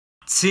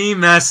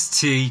Team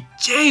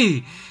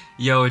STG!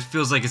 Yo, it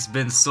feels like it's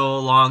been so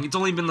long. It's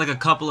only been like a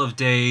couple of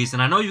days,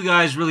 and I know you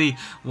guys really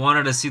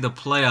wanted to see the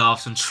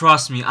playoffs, and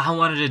trust me, I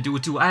wanted to do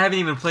it too. I haven't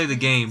even played the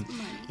game.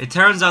 It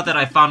turns out that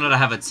I found out I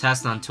have a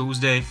test on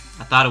Tuesday.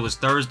 I thought it was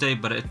Thursday,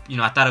 but I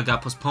thought it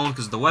got postponed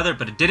because of the weather,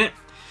 but it didn't.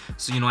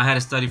 So, I had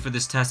to study for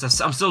this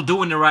test. I'm still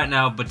doing it right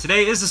now, but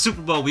today is the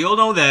Super Bowl. We all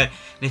know that.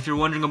 And if you're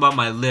wondering about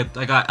my lip,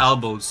 I got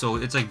elbowed, so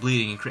it's like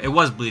bleeding. It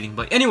was bleeding.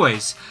 But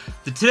anyways,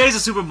 today's the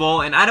Super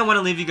Bowl, and I don't want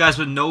to leave you guys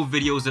with no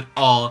videos at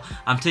all.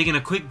 I'm taking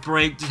a quick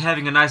break, just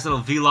having a nice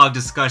little vlog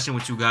discussion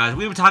with you guys.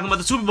 We were talking about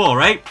the Super Bowl,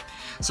 right?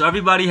 So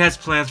everybody has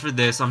plans for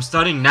this. I'm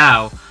studying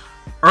now,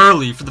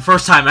 early, for the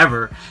first time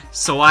ever,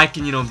 so I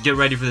can, get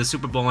ready for the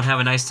Super Bowl and have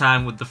a nice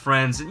time with the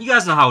friends. And you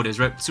guys know how it is,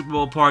 right? Super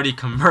Bowl party,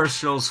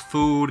 commercials,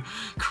 food,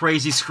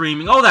 crazy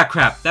screaming, all that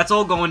crap. That's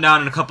all going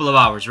down in a couple of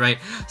hours, right?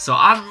 So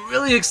I'm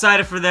really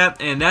excited for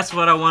that, and that's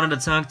what I wanted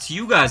to talk to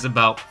you guys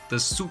about, the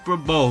Super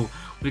Bowl.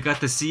 We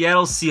got the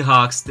Seattle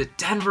Seahawks, the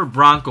Denver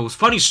Broncos.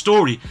 Funny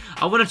story,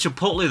 I went to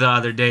Chipotle the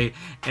other day,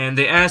 and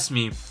they asked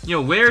me,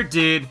 where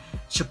did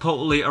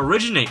Chipotle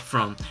originate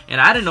from?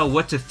 And I didn't know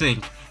what to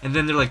think. And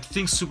then they're like,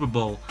 think Super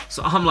Bowl.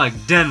 So I'm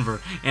like,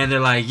 Denver. And they're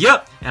like,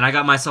 yep. And I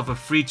got myself a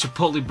free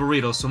Chipotle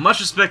burrito. So much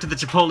respect to the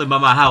Chipotle by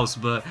my house.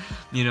 But,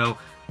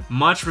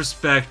 much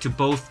respect to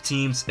both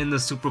teams in the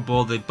Super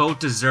Bowl. They both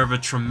deserve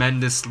it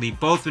tremendously.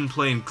 Both been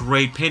playing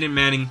great. Peyton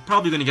Manning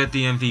probably going to get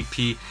the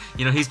MVP.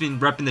 He's been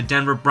repping the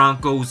Denver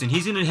Broncos, and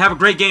he's going to have a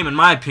great game in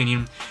my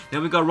opinion.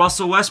 Then we got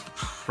Russell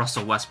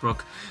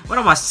Westbrook. What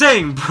am I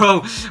saying,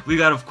 bro? We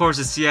got, of course,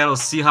 the Seattle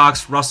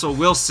Seahawks, Russell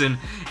Wilson,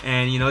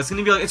 and it's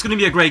gonna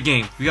be a great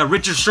game. We got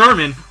Richard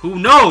Sherman, who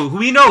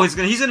we know he's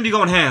gonna be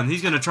going ham.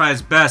 He's gonna try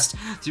his best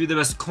to be the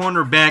best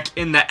cornerback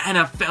in the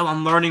NFL.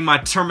 I'm learning my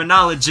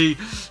terminology,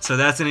 so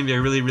that's gonna be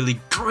a really, really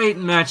great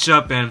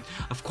matchup. And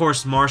of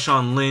course,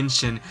 Marshawn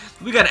Lynch, and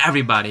we got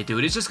everybody,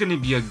 dude. It's just gonna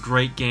be a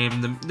great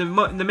game.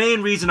 The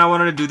main reason I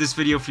wanted to do this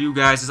video for you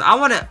guys is I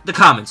wanted the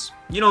comments.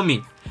 You know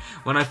me.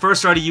 When I first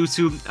started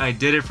YouTube, I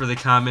did it for the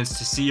comments,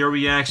 to see your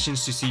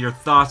reactions, to see your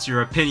thoughts,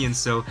 your opinions.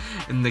 So,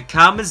 in the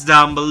comments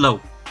down below,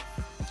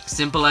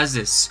 simple as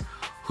this: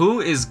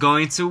 who is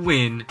going to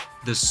win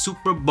the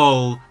Super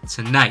Bowl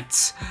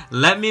tonight?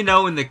 Let me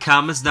know in the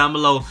comments down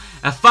below.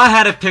 If I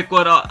had to pick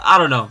one, I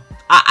don't know.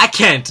 I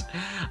can't.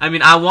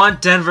 I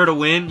want Denver to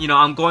win.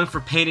 I'm going for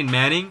Peyton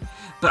Manning.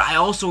 But I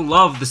also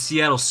love the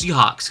Seattle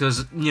Seahawks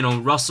because,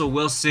 Russell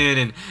Wilson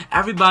and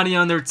everybody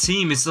on their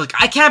team. It's like,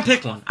 I can't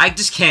pick one. I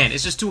just can't.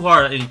 It's just too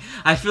hard.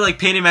 I feel like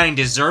Peyton Manning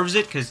deserves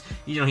it because,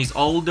 he's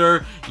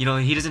older.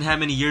 He doesn't have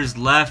many years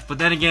left. But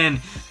then again,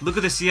 look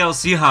at the Seattle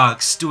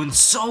Seahawks doing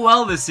so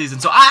well this season.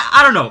 So, I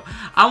don't know.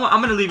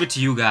 I'm going to leave it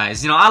to you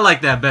guys. I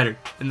like that better.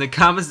 In the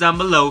comments down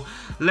below,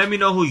 let me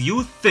know who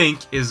you think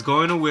is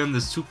going to win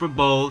the Super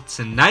Bowl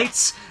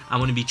tonight. I'm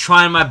going to be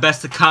trying my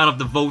best to count up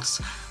the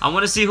votes. I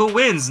want to see who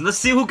wins. Let's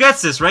see who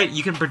gets this, right?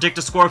 You can predict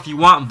a score if you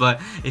want, but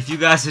if you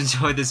guys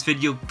enjoyed this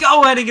video,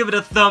 go ahead and give it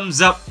a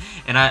thumbs up.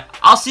 And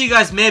I'll see you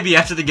guys maybe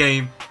after the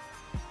game.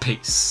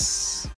 Peace.